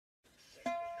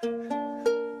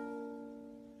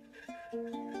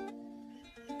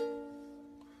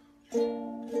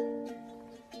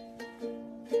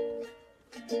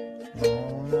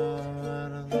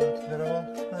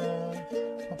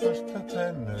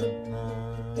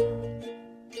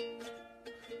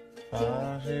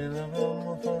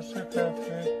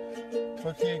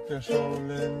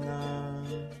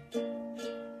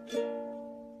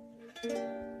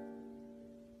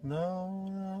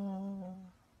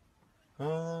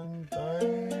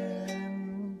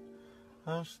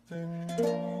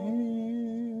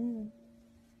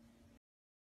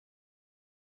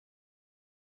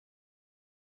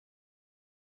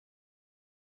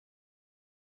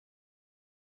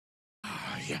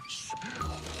Yes.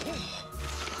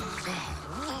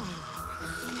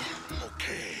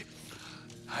 Okay.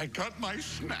 I got my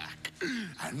snack,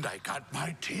 and I got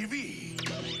my TV.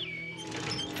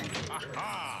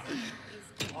 Aha!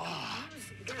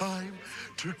 Time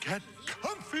to get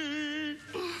comfy.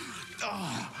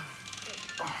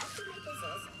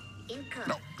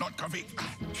 No, not comfy.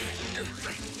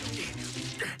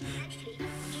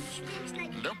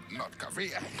 Nope, not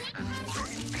comfy.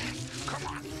 Come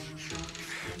on.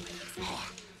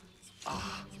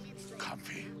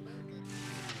 Comfy.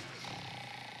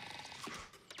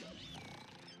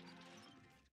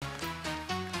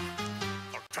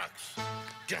 Trucks,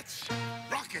 jets,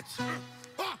 rockets,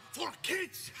 for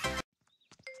kids.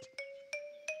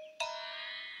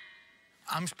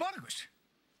 I'm Spartacus.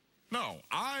 No,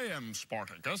 I am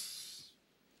Spartacus.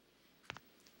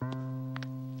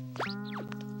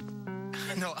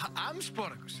 No, I'm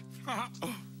Spartacus.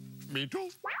 Me too.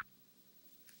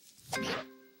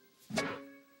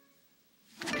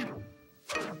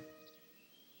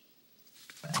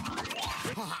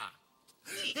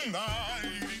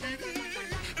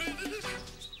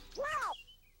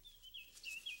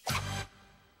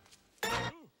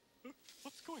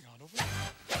 What's going on over there?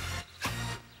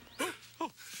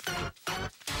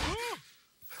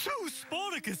 Two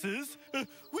Spartacuses?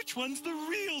 Which one's the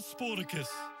real Spartacus?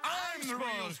 I'm the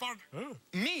real Spartacus.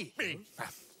 Me? Me.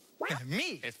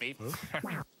 Me? It's me.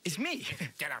 It's me.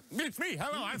 Get up. It's me.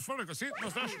 Hello, I'm Spartacus. See,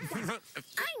 mustache.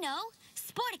 I know.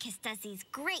 Sporticus does these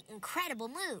great, incredible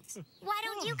moves. Why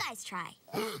don't you guys try?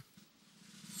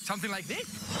 Something like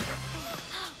this?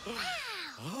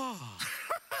 Wow!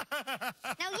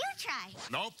 Now you try.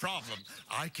 No problem.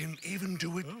 I can even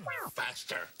do it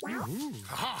faster.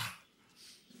 Aha.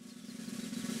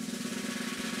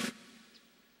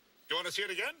 You want to see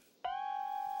it again?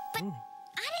 But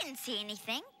I didn't see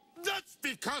anything. That's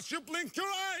because you blinked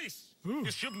your eyes.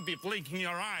 You shouldn't be blinking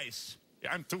your eyes.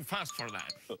 I'm too fast for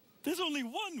that. There's only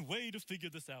one way to figure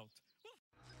this out.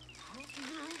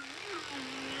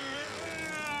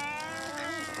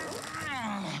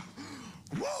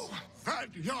 Whoa!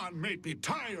 That yawn made me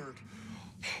tired.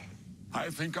 I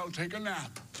think I'll take a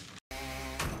nap.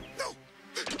 No!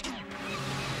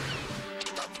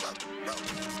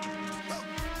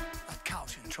 That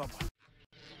cow's in trouble.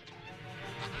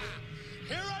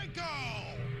 Here I go!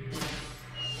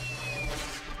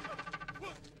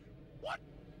 What?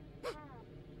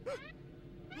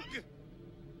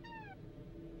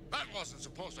 That wasn't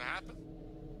supposed to happen.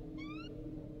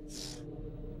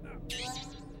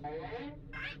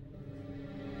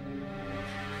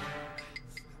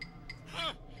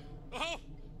 Oh,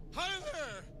 hi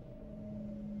there!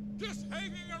 Just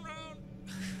hanging around.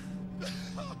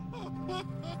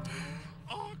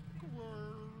 Awkward.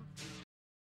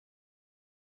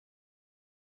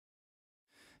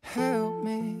 Help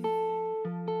me.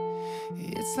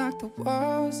 It's like the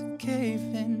walls are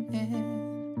caving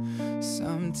in.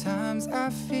 Sometimes I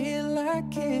feel like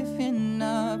giving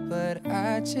up, but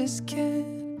I just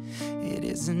can't. It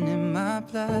isn't in my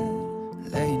blood.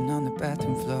 Laying on the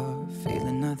bathroom floor,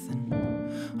 feeling nothing.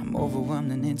 I'm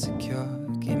overwhelmed and insecure.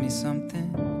 Give me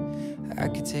something I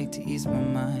could take to ease my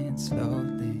mind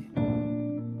slowly.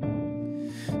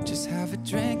 Just have a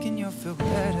drink and you'll feel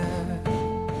better.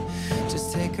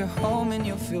 Just take her home and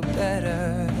you'll feel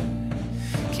better.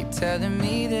 Keep telling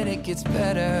me that it gets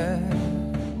better.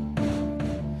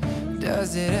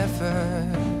 Does it ever?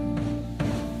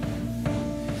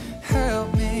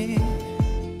 Help me.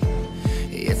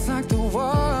 It's like the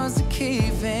walls are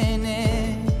caving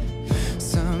in.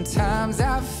 Sometimes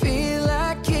I feel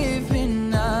like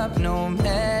giving up. No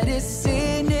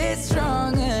medicine is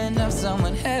strong enough.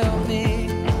 Someone help me.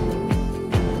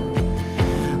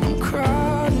 I'm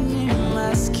crawling in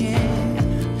my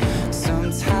skin.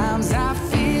 Sometimes I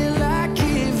feel like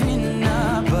giving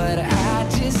up, but I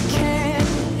just can't.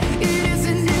 It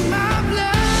isn't in my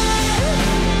blood.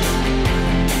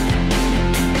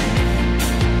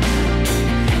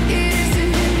 It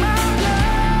isn't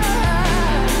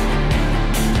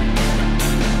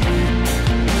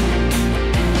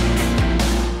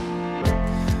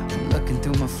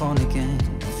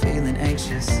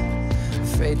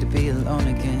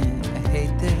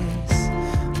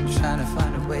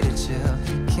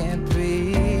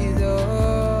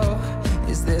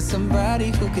somebody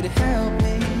who could help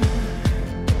me.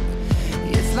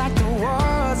 It's like the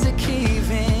walls are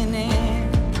caving in.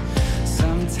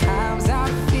 Sometimes I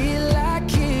feel like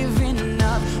giving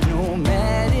up. No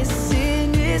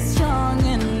medicine is strong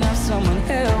enough. Someone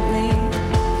help me.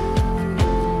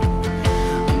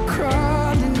 I'm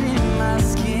crawling in my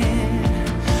skin.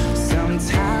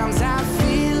 Sometimes I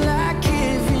feel like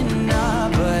giving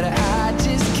up, but I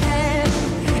just can't.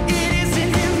 It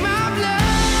isn't in my blood.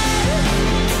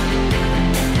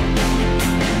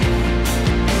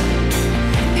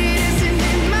 It isn't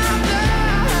in my blood.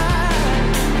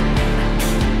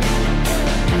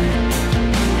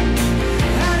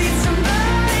 I need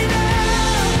somebody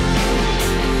now.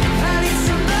 I need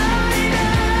somebody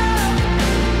now.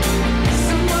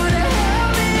 Someone to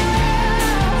help me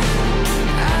out.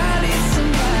 I need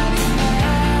somebody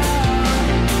now.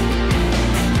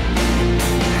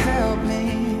 Help me.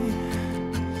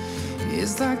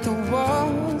 It's like the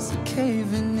walls are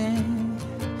caving in.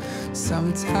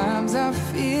 Sometimes I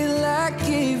feel